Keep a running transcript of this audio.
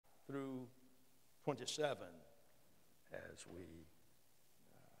through 27 as we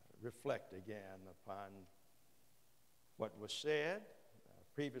reflect again upon what was said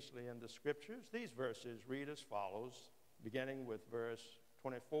previously in the scriptures. These verses read as follows, beginning with verse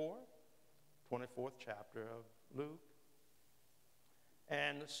 24, 24th chapter of Luke.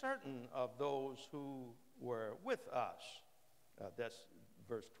 And certain of those who were with us, that's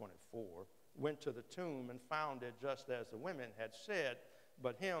verse 24, went to the tomb and found it just as the women had said,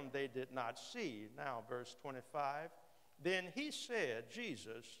 but him they did not see. Now, verse 25, then he said,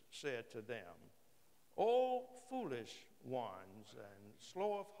 Jesus said to them, O foolish ones and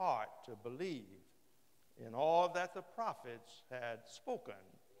slow of heart to believe in all that the prophets had spoken.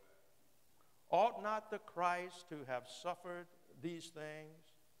 Ought not the Christ to have suffered these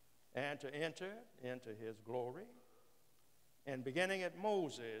things and to enter into his glory? And beginning at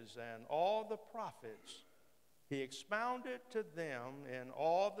Moses and all the prophets, he expounded to them in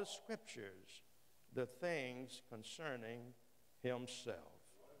all the scriptures the things concerning himself.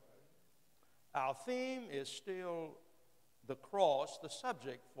 Our theme is still the cross. The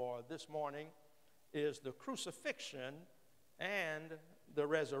subject for this morning is the crucifixion and the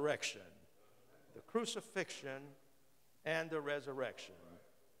resurrection. The crucifixion and the resurrection.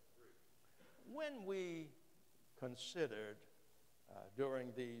 When we considered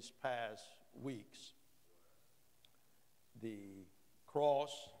during these past weeks the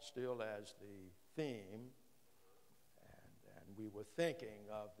cross still as the theme, and we were thinking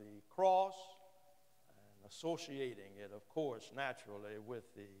of the cross and associating it, of course, naturally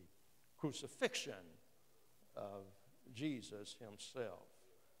with the crucifixion of Jesus himself.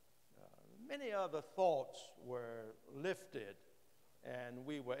 Many other thoughts were lifted, and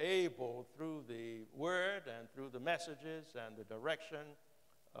we were able, through the word and through the messages and the direction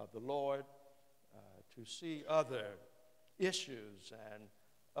of the Lord, to see other issues and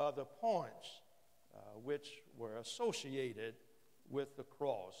other points which were associated with the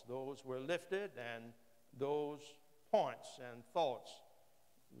cross. Those were lifted, and those points and thoughts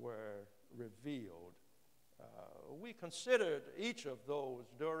were revealed. We considered each of those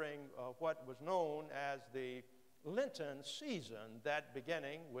during what was known as the Lenten season, that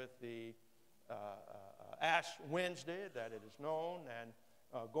beginning with the Ash Wednesday, that it is known, and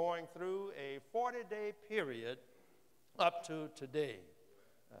going through a 40-day period up to today,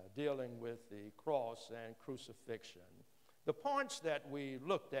 dealing with the cross and crucifixion. The points that we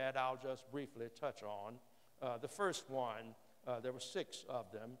looked at, I'll just briefly touch on. The first one, there were 6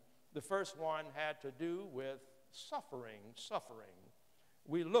 of them. The first one had to do with suffering.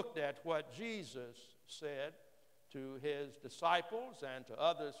 We looked at what Jesus said to his disciples and to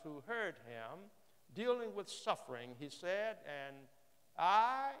others who heard him, dealing with suffering. He said, and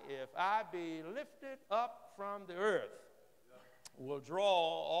if I be lifted up from the earth, will draw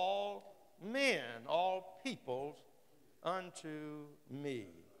all men, all peoples unto me.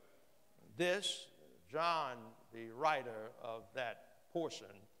 This, John, the writer of that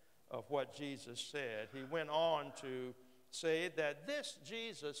portion of what Jesus said, he went on to say that this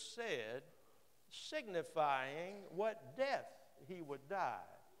Jesus said, signifying what death he would die.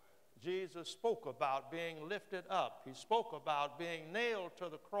 Jesus spoke about being lifted up. He spoke about being nailed to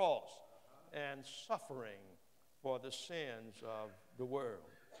the cross and suffering for the sins of the world.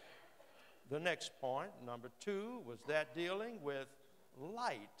 The next point, number 2, was that dealing with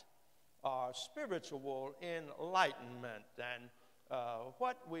light, our spiritual enlightenment. And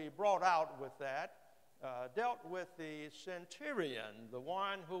what we brought out with that dealt with the centurion, the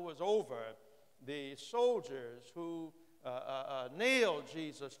one who was over the soldiers who nailed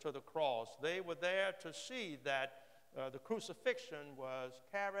Jesus to the cross. They were there to see that the crucifixion was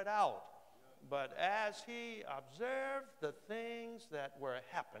carried out. But as he observed the things that were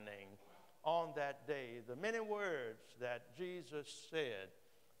happening on that day, the many words that Jesus said,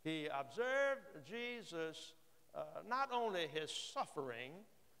 he observed Jesus, not only his suffering,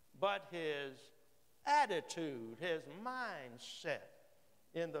 but his attitude, his mindset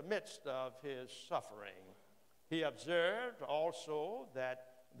in the midst of his suffering. He observed also that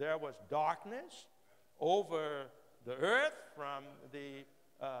there was darkness over the earth from the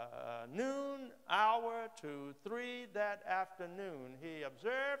noon hour to 3 that afternoon. He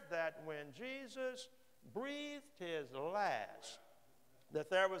observed that when Jesus breathed his last,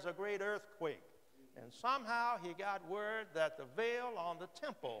 that there was a great earthquake. And somehow he got word that the veil on the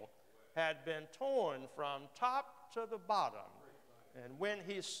temple had been torn from top to the bottom. And when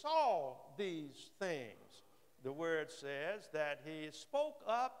he saw these things, the word says that he spoke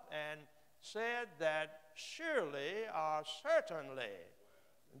up and said that surely or certainly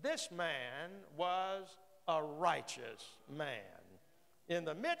this man was a righteous man. In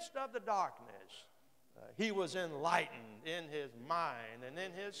the midst of the darkness, he was enlightened in his mind and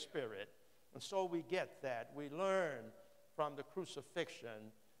in his spirit. And so we get that. We learn from the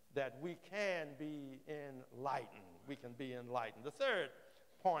crucifixion that we can be enlightened. We can be enlightened. The third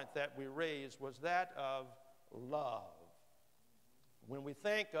point that we raised was that of love. When we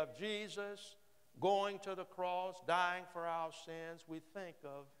think of Jesus going to the cross, dying for our sins, we think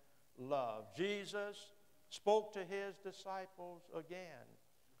of love. Jesus spoke to his disciples again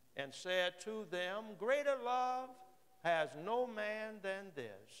and said to them, "Greater love has no man than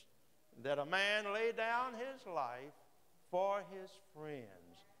this, that a man lay down his life for his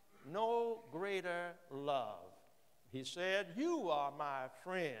friends." No greater love. He said, "You are my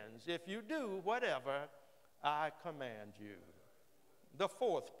friends if you do whatever I command you." The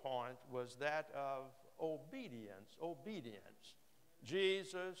fourth point was that of obedience. Obedience.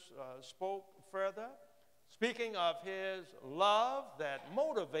 Jesus spoke further, speaking of his love that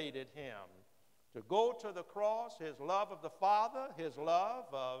motivated him to go to the cross, his love of the Father, his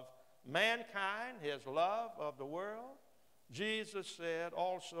love of mankind, his love of the world. Jesus said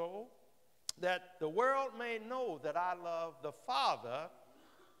also that the world may know that I love the Father,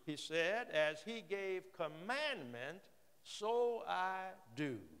 he said, as he gave commandment, so I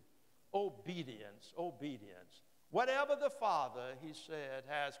do. Obedience, obedience. Whatever the Father, he said,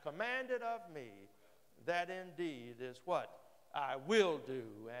 has commanded of me, that indeed is what I will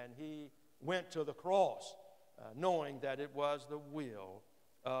do. And he went to the cross knowing that it was the will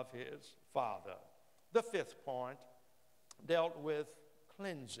of his Father. The fifth point dealt with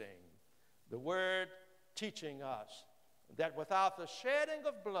cleansing. The word teaching us that without the shedding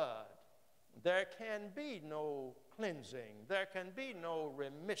of blood, there can be no cleansing. There can be no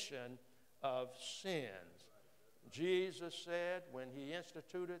remission of sins. Jesus said when he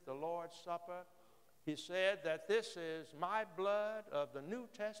instituted the Lord's Supper, he said that this is my blood of the New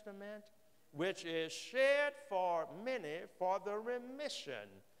Testament, which is shed for many for the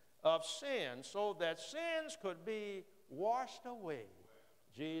remission of sins, so that sins could be washed away.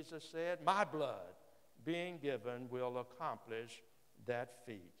 Jesus said, my blood being given will accomplish that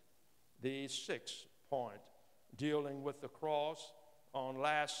feat. The sixth point, dealing with the cross, on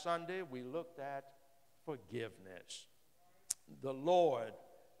last Sunday we looked at forgiveness. The Lord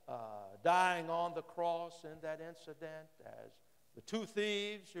dying on the cross in that incident, as the two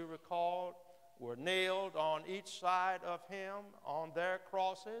thieves, you recall, were nailed on each side of him on their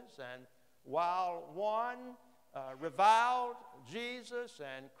crosses, and while one reviled Jesus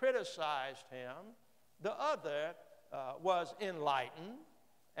and criticized him, the other was enlightened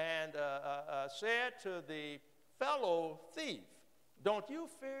and said to the fellow thief, "Don't you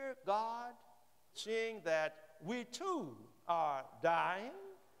fear God, seeing that we too are dying,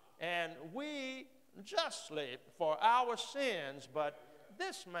 and we justly for our sins, but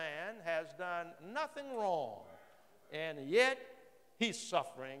this man has done nothing wrong, and yet he's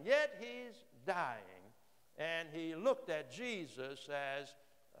suffering, yet he's dying." And he looked at Jesus as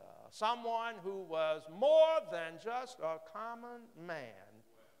someone who was more than just a common man.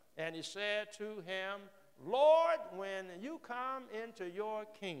 And he said to him, "Lord, when you come into your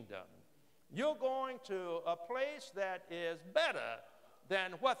kingdom, you're going to a place that is better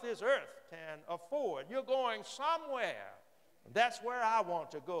than what this earth can afford. You're going somewhere. That's where I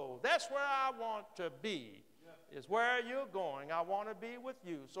want to go. That's where I want to be, is where you're going. I want to be with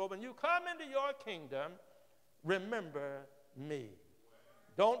you. So when you come into your kingdom, remember me.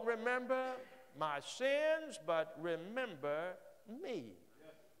 Don't remember my sins, but remember me."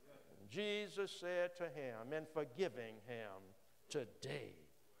 Jesus said to him, in forgiving him, "Today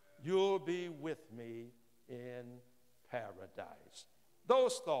you'll be with me in paradise."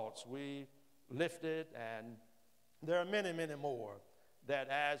 Those thoughts we lifted, and there are many, many more that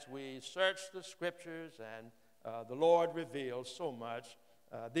as we search the scriptures and the Lord reveals so much,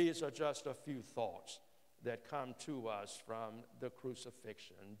 these are just a few thoughts that come to us from the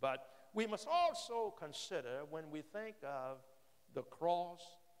crucifixion. But we must also consider, when we think of the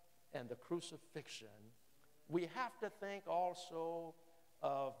cross and the crucifixion, we have to think also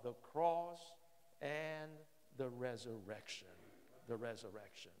of the cross and the resurrection. The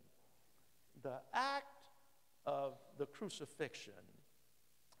resurrection. The act of the crucifixion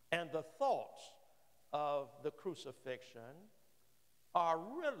and the thoughts of the crucifixion are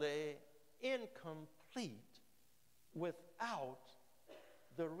really incomplete without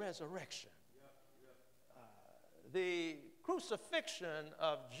the resurrection. The crucifixion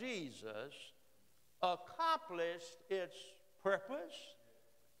of Jesus accomplished its purpose,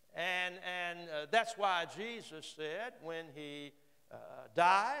 and that's why Jesus said when he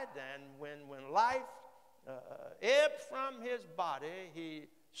died and when life ebbed from his body, he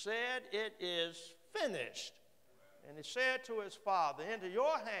said, "It is finished." And he said to his Father, "Into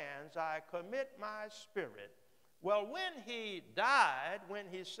your hands I commit my spirit." Well, when he died, when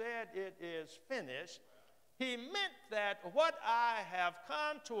he said, "It is finished," he meant that what I have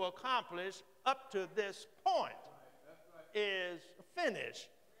come to accomplish up to this point is finished.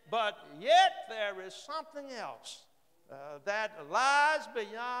 But yet there is something else that lies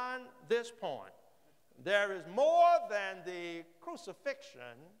beyond this point. There is more than the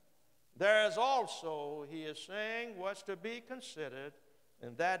crucifixion. There is also, he is saying, what's to be considered,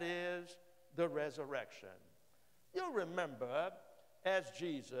 and that is the resurrection. You'll remember as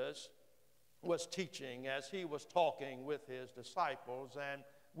Jesus was teaching, as he was talking with his disciples and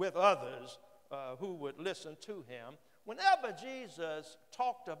with others who would listen to him, whenever Jesus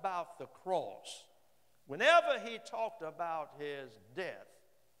talked about the cross, whenever he talked about his death,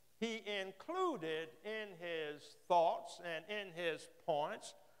 he included in his thoughts and in his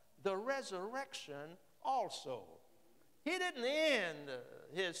points the resurrection also. He didn't end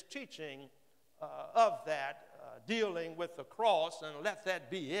his teaching of that, dealing with the cross, and let that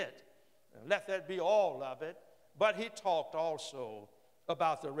be it, and let that be all of it, but he talked also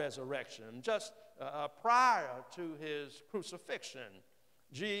about the resurrection. Just prior to his crucifixion,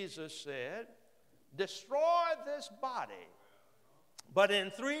 Jesus said, "Destroy this body, but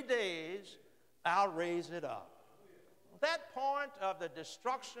in 3 days I'll raise it up." That point of the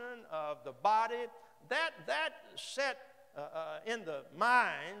destruction of the body, that set in the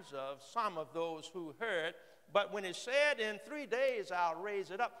minds of some of those who heard, but when he said, "In 3 days I'll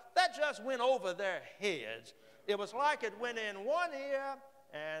raise it up," that just went over their heads. It was like it went in one ear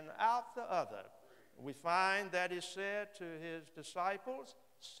and out the other. We find that he said to his disciples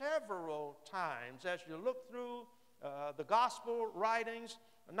several times, as you look through the gospel writings,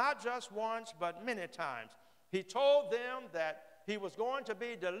 not just once, but many times, he told them that he was going to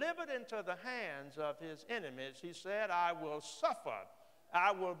be delivered into the hands of his enemies. He said, "I will suffer,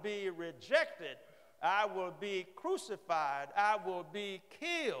 I will be rejected, I will be crucified, I will be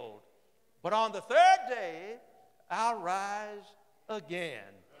killed, but on the third day I'll rise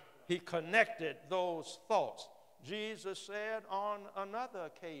again." He connected those thoughts. Jesus said on another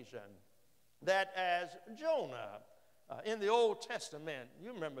occasion that as Jonah in the Old Testament,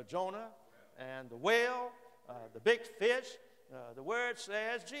 you remember Jonah and the whale, the big fish, the word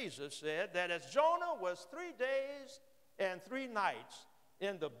says, Jesus said that as Jonah was 3 days and 3 nights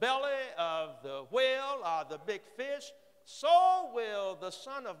in the belly of the whale or the big fish, so will the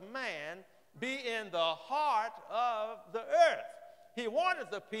Son of Man be in the heart of the earth. He wanted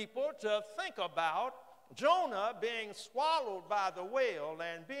the people to think about Jonah being swallowed by the whale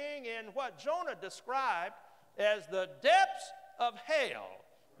and being in what Jonah described as the depths of hell.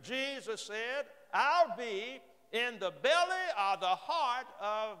 Jesus said, "I'll be in the belly or the heart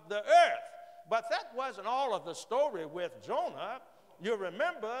of the earth." But that wasn't all of the story with Jonah. You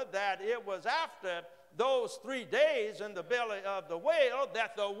remember that it was after those 3 days in the belly of the whale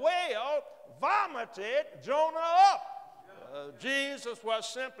that the whale vomited Jonah up. Jesus was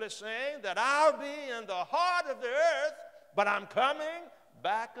simply saying that I'll be in the heart of the earth, but I'm coming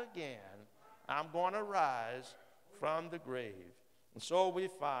back again. I'm going to rise from the grave. And so we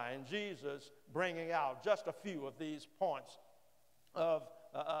find Jesus bringing out just a few of these points of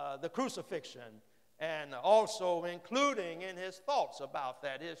the crucifixion, and also including in his thoughts about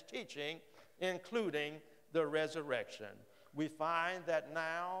that, his teaching, including the resurrection. We find that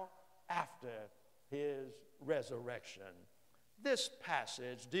now, after his resurrection, this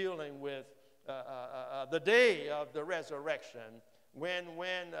passage dealing with the day of the resurrection, when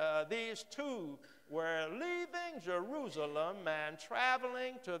these two were leaving Jerusalem and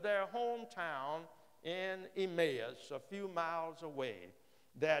traveling to their hometown in Emmaus, a few miles away,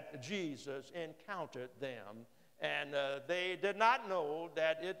 that Jesus encountered them. And they did not know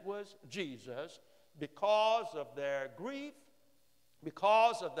that it was Jesus because of their grief,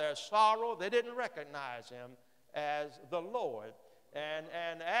 because of their sorrow. They didn't recognize him as the Lord.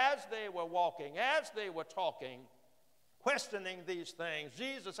 And as they were walking, as they were talking, questioning these things,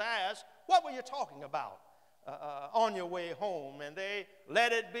 Jesus asked, "What were you talking about on your way home?" And they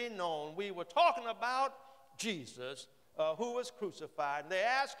let it be known, "We were talking about Jesus who was crucified." And they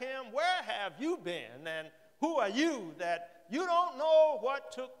asked him, "Where have you been? And who are you that you don't know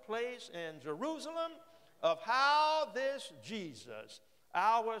what took place in Jerusalem, of how this Jesus,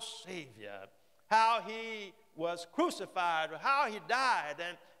 our Savior, how he was crucified, how he died,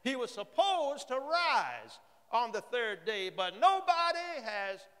 and he was supposed to rise on the third day, but nobody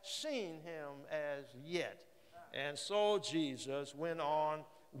has seen him as yet." And so Jesus went on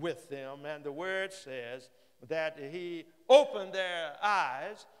with them. And the word says that he opened their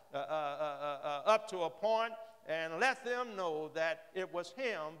eyes up to a point and let them know that it was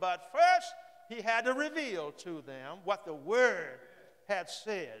him. But first, he had to reveal to them what the word had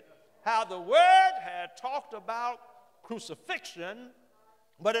said, how the word had talked about crucifixion,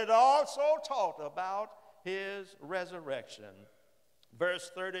 but it also taught about his resurrection.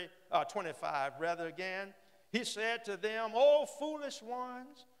 Verse 25, rather again, he said to them, O foolish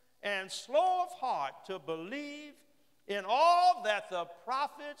ones, and slow of heart to believe in all that the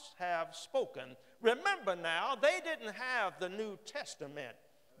prophets have spoken. Remember now, they didn't have the New Testament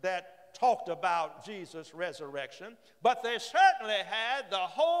that talked about Jesus' resurrection, but they certainly had the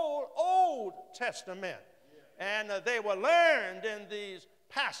whole Old Testament. And they were learned in these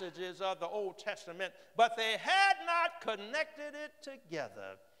passages of the Old Testament, but they had not connected it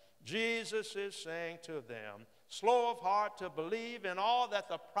together. Jesus is saying to them, slow of heart to believe in all that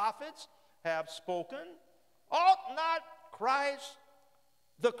the prophets have spoken. Ought not Christ,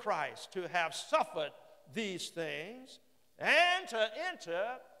 the Christ, to have suffered these things and to enter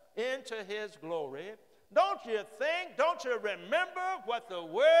into his glory? Don't you think, don't you remember what the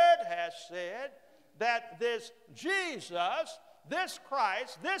word has said, that this Jesus, this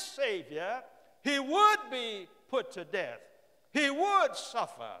Christ, this Savior, he would be put to death. He would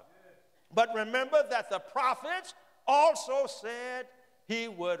suffer. But remember that the prophets also said he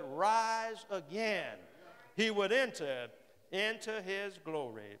would rise again. He would enter into his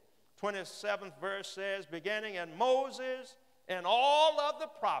glory. 27th verse says, beginning in Moses and all of the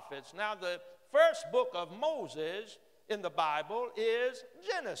prophets. Now, the first book of Moses in the Bible is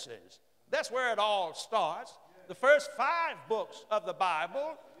Genesis. That's where it all starts. The first 5 books of the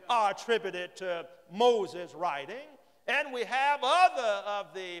Bible are attributed to Moses' writing, and we have other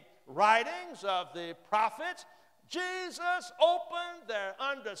of the writings of the prophets. Jesus opened their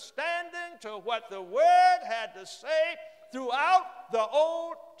understanding to what the Word had to say throughout the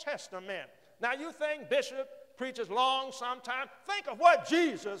Old Testament. Now, you think Bishop preaches long sometimes. Think of what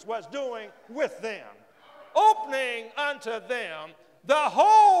Jesus was doing with them, opening unto them the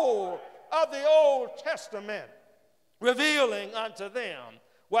whole of the Old Testament, revealing unto them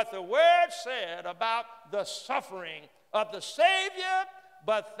what the Word said about the suffering of the Savior,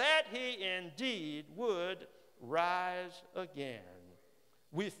 but that he indeed would rise again.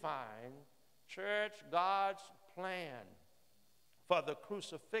 We find, church, God's plan for the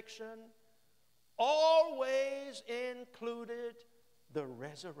crucifixion always included the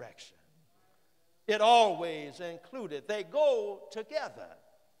resurrection. It always included. They go together.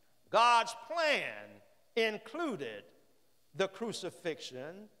 God's plan included the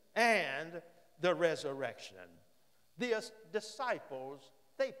crucifixion and the resurrection. The disciples,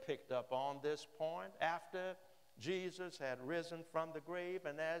 they picked up on this point after Jesus had risen from the grave,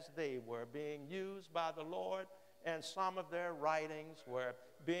 and as they were being used by the Lord, and some of their writings were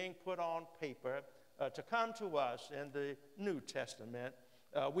being put on paper to come to us in the New Testament.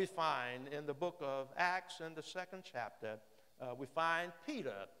 We find in the book of Acts in the 2nd chapter, we find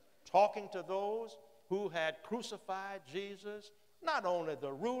Peter talking to those who had crucified Jesus, not only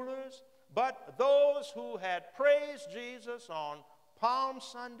the rulers, but those who had praised Jesus on Palm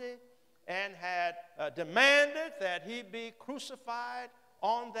Sunday and had demanded that he be crucified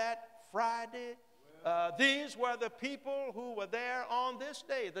on that Friday. These were the people who were there on this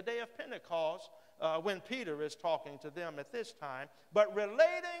day, the day of Pentecost, when Peter is talking to them at this time, but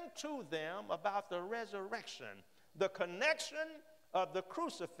relating to them about the resurrection, the connection of the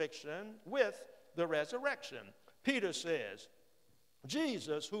crucifixion with the resurrection. Peter says,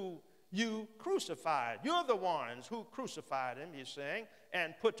 Jesus, who you crucified, you're the ones who crucified him, he's saying,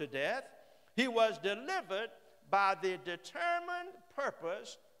 and put to death. He was delivered by the determined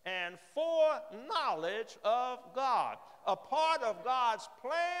purpose and foreknowledge of God, a part of God's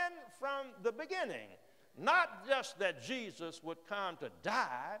plan from the beginning. Not just that Jesus would come to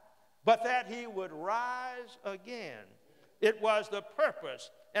die, but that he would rise again. It was the purpose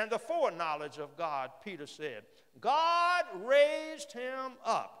and the foreknowledge of God, Peter said. God raised him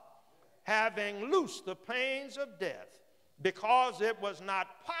up, having loosed the pains of death, because it was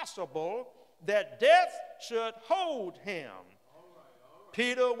not possible that death should hold him.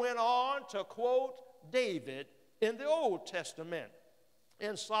 Peter went on to quote David in the Old Testament.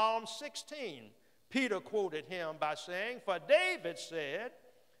 In Psalm 16, Peter quoted him by saying, for David said,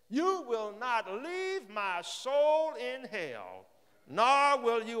 you will not leave my soul in hell, nor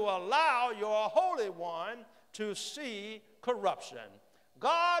will you allow your Holy One to see corruption.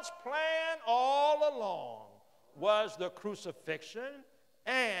 God's plan all along was the crucifixion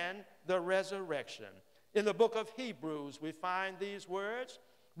and the resurrection. In the book of Hebrews, we find these words,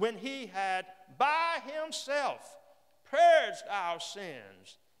 when he had by himself purged our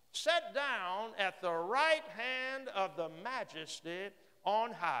sins, sat down at the right hand of the Majesty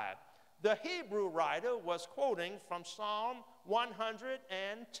on high. The Hebrew writer was quoting from Psalm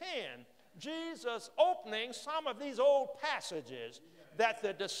 110. Jesus opening some of these old passages that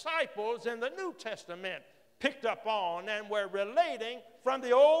the disciples in the New Testament picked up on and were relating from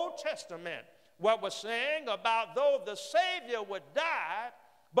the Old Testament. What was saying about though the Savior would die,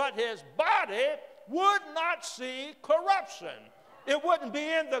 but his body would not see corruption. It wouldn't be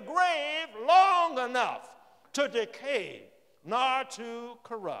in the grave long enough to decay, nor to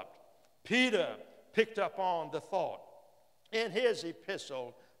corrupt. Peter picked up on the thought. In his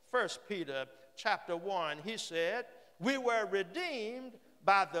epistle, 1 Peter chapter 1, he said, we were redeemed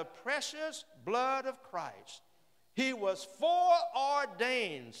by the precious blood of Christ. He was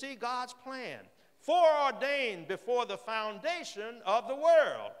foreordained. See God's plan. Foreordained before the foundation of the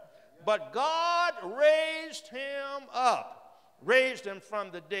world. But God raised him up, raised him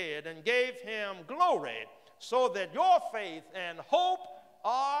from the dead, and gave him glory, so that your faith and hope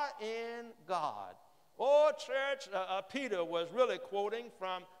are in God. Oh, church, Peter was really quoting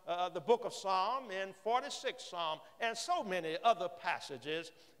from the book of Psalm in 46th Psalm and so many other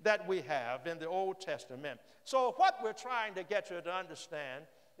passages that we have in the Old Testament. So what we're trying to get you to understand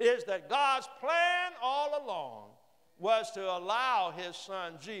is that God's plan all along was to allow his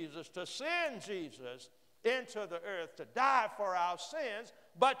son Jesus, to send Jesus into the earth to die for our sins,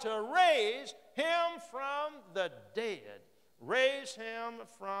 but to raise him from the dead, raise him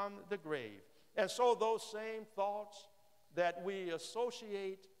from the grave. And so those same thoughts that we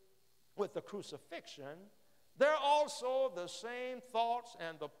associate with the crucifixion, they're also the same thoughts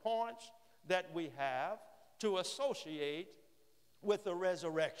and the points that we have to associate with the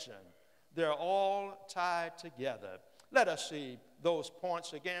resurrection. They're all tied together. Let us see those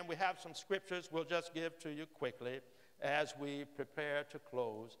points again. We have some scriptures we'll just give to you quickly as we prepare to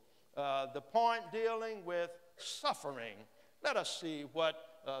close. The point dealing with suffering. Let us see what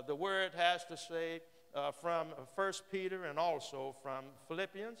the word has to say from 1 Peter and also from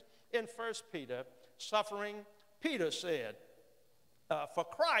Philippians. In 1 Peter, suffering, Peter said, for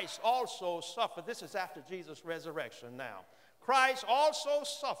Christ also suffered. This is after Jesus' resurrection now. Christ also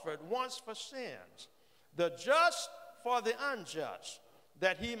suffered once for sins, the just for the unjust,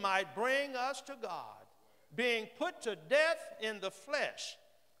 that he might bring us to God, being put to death in the flesh,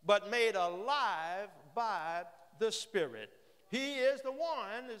 but made alive by the Spirit. He is the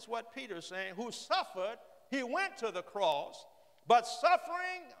one, is what Peter's saying, who suffered. He went to the cross, but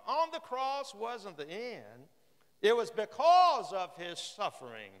suffering on the cross wasn't the end. It was because of his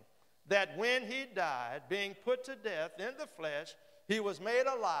suffering that when he died, being put to death in the flesh, he was made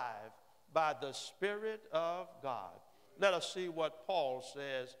alive by the Spirit of God. Let us see what Paul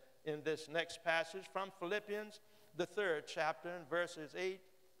says in this next passage from Philippians, the 3rd chapter, and verses 8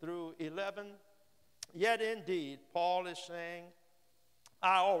 through 11. Yet indeed, Paul is saying,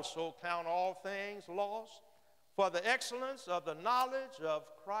 I also count all things lost for the excellence of the knowledge of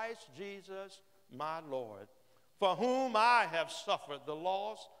Christ Jesus my Lord, for whom I have suffered the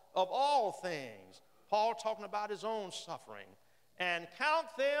loss of all things. Paul talking about his own suffering. And count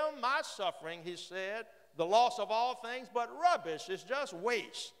them, my suffering, he said, the loss of all things, but rubbish is just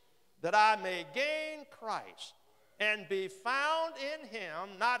waste, that I may gain Christ and be found in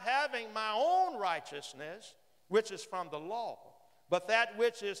him, not having my own righteousness, which is from the law, but that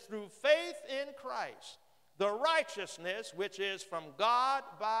which is through faith in Christ, the righteousness which is from God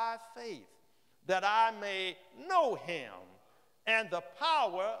by faith, that I may know him and the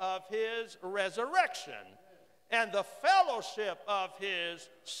power of his resurrection and the fellowship of his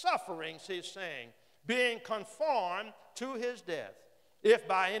sufferings, he's saying, being conformed to his death, if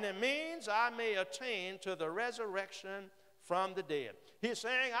by any means I may attain to the resurrection from the dead. He's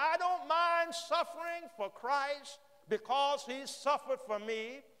saying, I don't mind suffering for Christ because he suffered for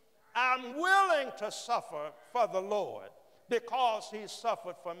me. I'm willing to suffer for the Lord because he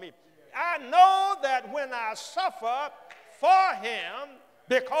suffered for me. I know that when I suffer for him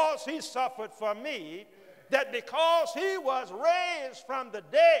because he suffered for me, that because he was raised from the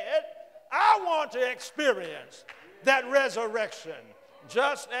dead, I want to experience that resurrection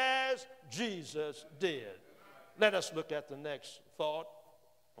just as Jesus did. Let us look at the next thought.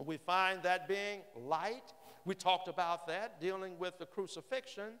 We find that being light. We talked about that, dealing with the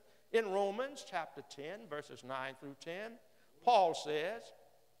crucifixion. In Romans chapter 10, verses 9 through 10, Paul says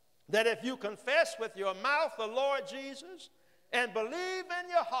that if you confess with your mouth the Lord Jesus and believe in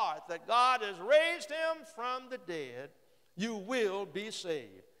your heart that God has raised him from the dead, you will be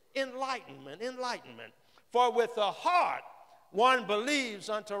saved. Enlightenment. For with the heart one believes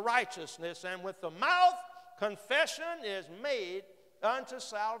unto righteousness, and with the mouth confession is made unto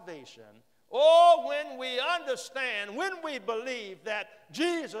salvation. Oh, when we understand, when we believe that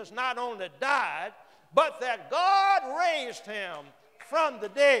Jesus not only died, but that God raised him from the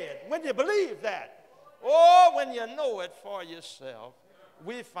dead, when you believe that, oh, when you know it for yourself,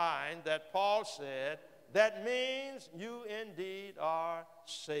 we find that Paul said, that means you indeed are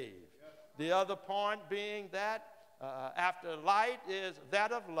saved. The other point being that after light is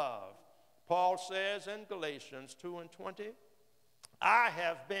that of love. Paul says in Galatians 2:20, I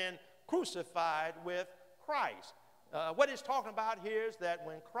have been crucified with Christ. What he's talking about here is that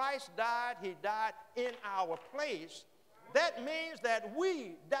when Christ died, he died in our place. That means that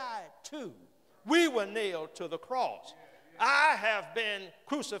we died too. We were nailed to the cross. I have been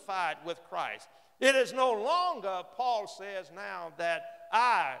crucified with Christ. It is no longer, Paul says now, that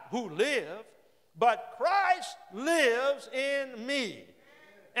I who live, but Christ lives in me.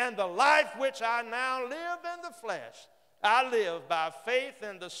 And the life which I now live in the flesh, I live by faith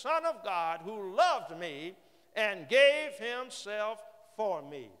in the Son of God who loved me and gave himself for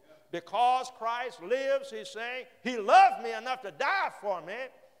me. Because Christ lives, he's saying, he loved me enough to die for me,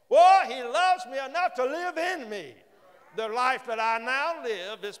 or he loves me enough to live in me. The life that I now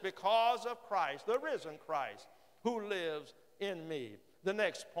live is because of Christ, the risen Christ, who lives in me. The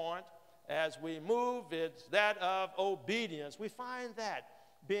next point, as we move, is that of obedience. We find that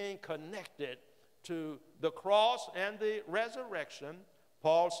being connected to the cross and the resurrection.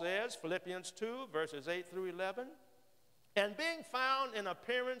 Paul says, Philippians 2, verses 8 through 11, and being found in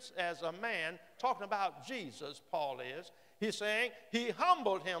appearance as a man, talking about Jesus, Paul is, he's saying, he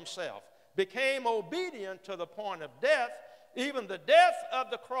humbled himself, became obedient to the point of death, even the death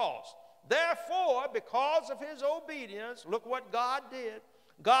of the cross. Therefore, because of his obedience, look what God did.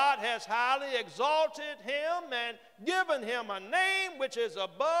 God has highly exalted him and given him a name which is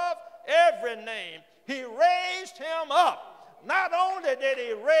above every name. He raised him up. Not only did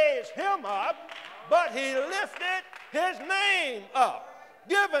he raise him up, but he lifted his name up,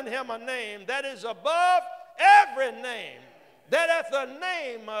 given him a name that is above every name, that at the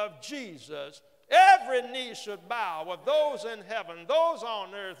name of Jesus, every knee should bow, of those in heaven, those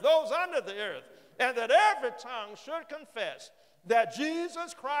on earth, those under the earth, and that every tongue should confess that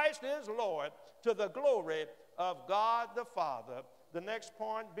Jesus Christ is Lord, to the glory of God the Father. The next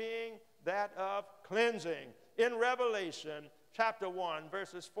point being that of cleansing. In Revelation chapter 1,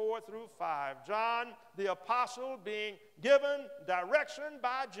 verses 4 through 5, John the apostle, being given direction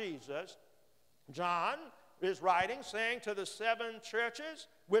by Jesus, John is writing, saying to the 7 churches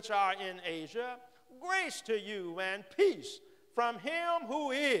which are in Asia, grace to you and peace from him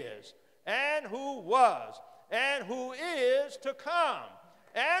who is, and who was, and who is to come,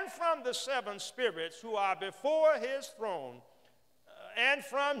 and from the 7 spirits who are before his throne, and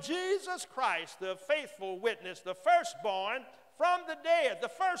from Jesus Christ, the faithful witness, the firstborn from the dead, the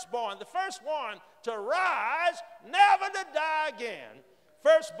firstborn, the first one to rise, never to die again,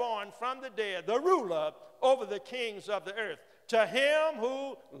 firstborn from the dead, the ruler over the kings of the earth. To him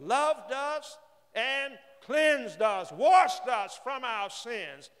who loved us and cleansed us, washed us from our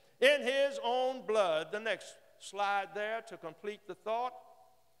sins in his own blood. The next slide there to complete the thought.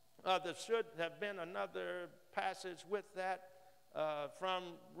 There should have been another passage with that from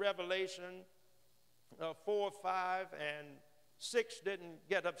Revelation 4, 5, and 6 didn't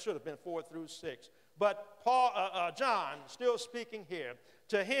get up. Should have been 4 through 6. But John, still speaking here,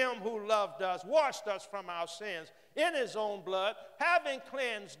 to him who loved us, washed us from our sins in his own blood, having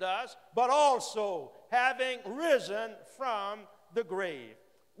cleansed us, but also having risen from the grave.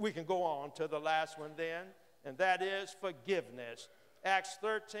 We can go on to the last one then, and that is forgiveness. Acts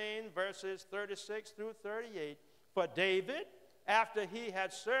 13, verses 36 through 38. For David, after he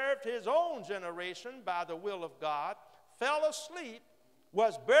had served his own generation by the will of God, fell asleep,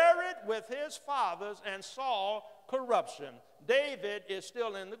 was buried with his fathers, and saw corruption. David is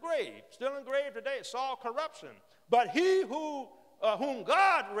still in the grave, still in the grave today, saw corruption. But he whom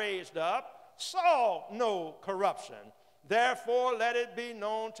God raised up saw no corruption. Therefore, let it be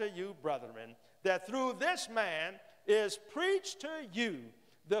known to you, brethren, that through this man is preached to you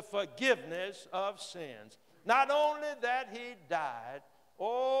the forgiveness of sins. Not only that he died,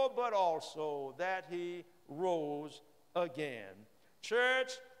 but also that he rose again.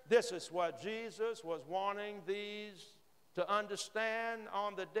 Church, this is what Jesus was wanting these to understand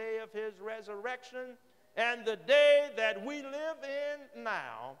on the day of his resurrection, and the day that we live in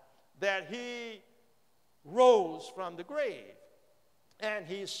now, that he rose from the grave, and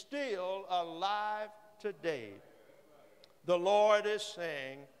he's still alive today. The Lord is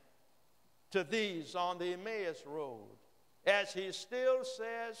saying to these on the Emmaus road, as he still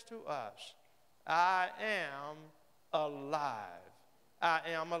says to us, I am alive. I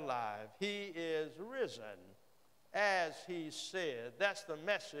am alive. He is risen, as he said. That's the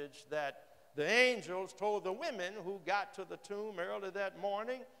message that the angels told the women who got to the tomb early that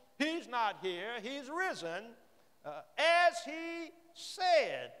morning. He's not here. He's risen, as he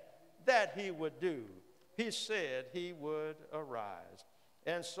said that he would do. He said he would arise.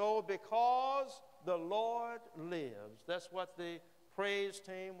 And so because the Lord lives, that's what the praise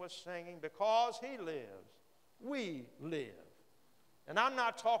team was singing, because he lives, we live. And I'm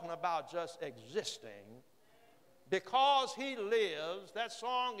not talking about just existing. Because he lives, that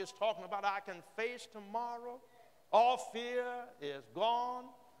song is talking about I can face tomorrow. All fear is gone.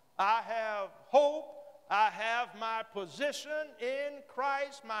 I have hope. I have my position in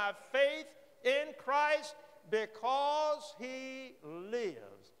Christ, my faith in Christ, because he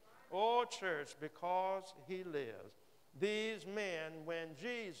lives. Oh, church, because he lives. These men, when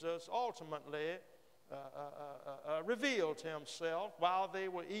Jesus ultimately revealed himself while they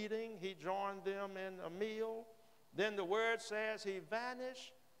were eating, he joined them in a meal. Then the word says he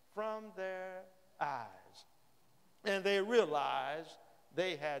vanished from their eyes. And they realized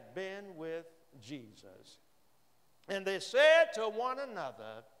they had been with Jesus. And they said to one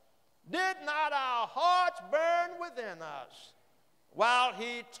another, did not our hearts burn within us while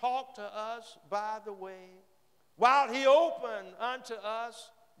he talked to us by the way, while he opened unto us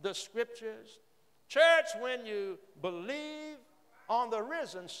the scriptures? Church, when you believe on the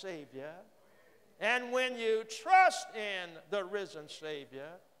risen Savior, and when you trust in the risen Savior,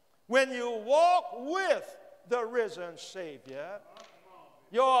 when you walk with the risen Savior,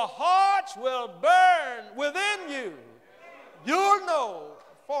 your hearts will burn within you. You'll know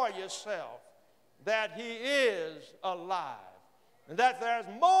for yourself that he is alive, and that there's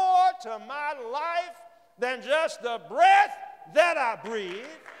more to my life than just the breath that I breathe.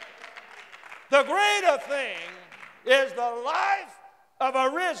 The greater thing is the life of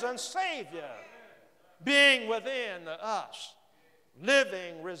a risen Savior being within us,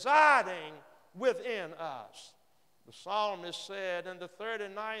 living, residing within us. The psalmist said in the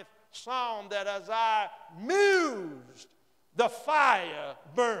 39th Psalm that as I mused, the fire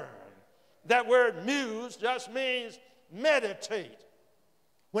burned. That word muse just means meditate.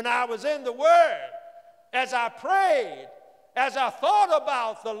 When I was in the Word, as I prayed, as I thought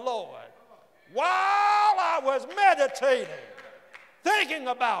about the Lord, while I was meditating, thinking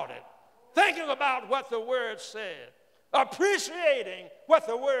about it, thinking about what the Word said, appreciating what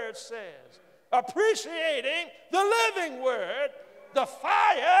the Word says, appreciating the living Word, the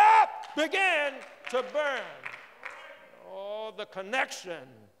fire began to burn. Oh, the connection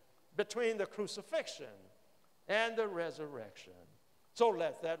between the crucifixion and the resurrection. So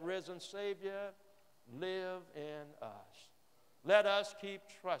let that risen Savior live in us. Let us keep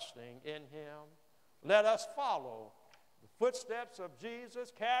trusting in him. Let us follow the footsteps of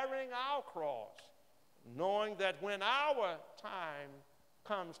Jesus, carrying our cross, knowing that when our time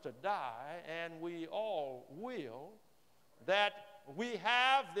comes to die, and we all will, that we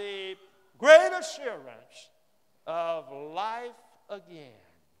have the great assurance of life again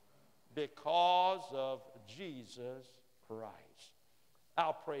because of Jesus Christ.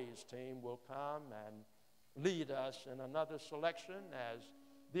 Our praise team will come and lead us in another selection as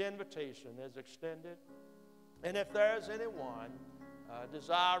the invitation is extended. And if there's anyone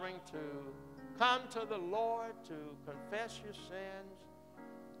desiring to come to the Lord to confess your sins,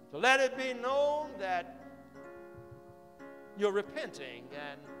 to let it be known that you're repenting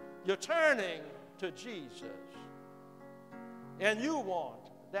and you're turning to Jesus, and you want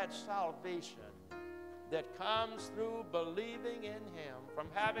that salvation that comes through believing in him, from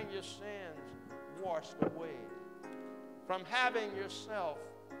having your sins washed away, from having yourself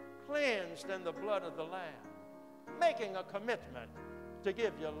cleansed in the blood of the Lamb, making a commitment to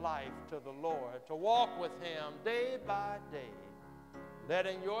give your life to the Lord, to walk with him day by day,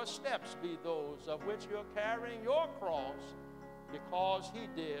 letting your steps be those of which you're carrying your cross because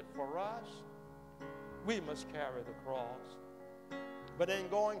he did for us. We must carry the cross. But in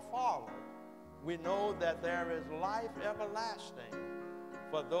going forward, we know that there is life everlasting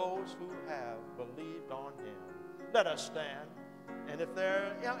for those who have believed on him. Let us stand, and if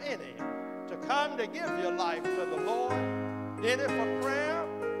there are any to come to give your life to the Lord, any for prayer,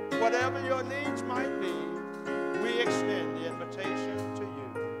 whatever your needs might be, we extend the invitation.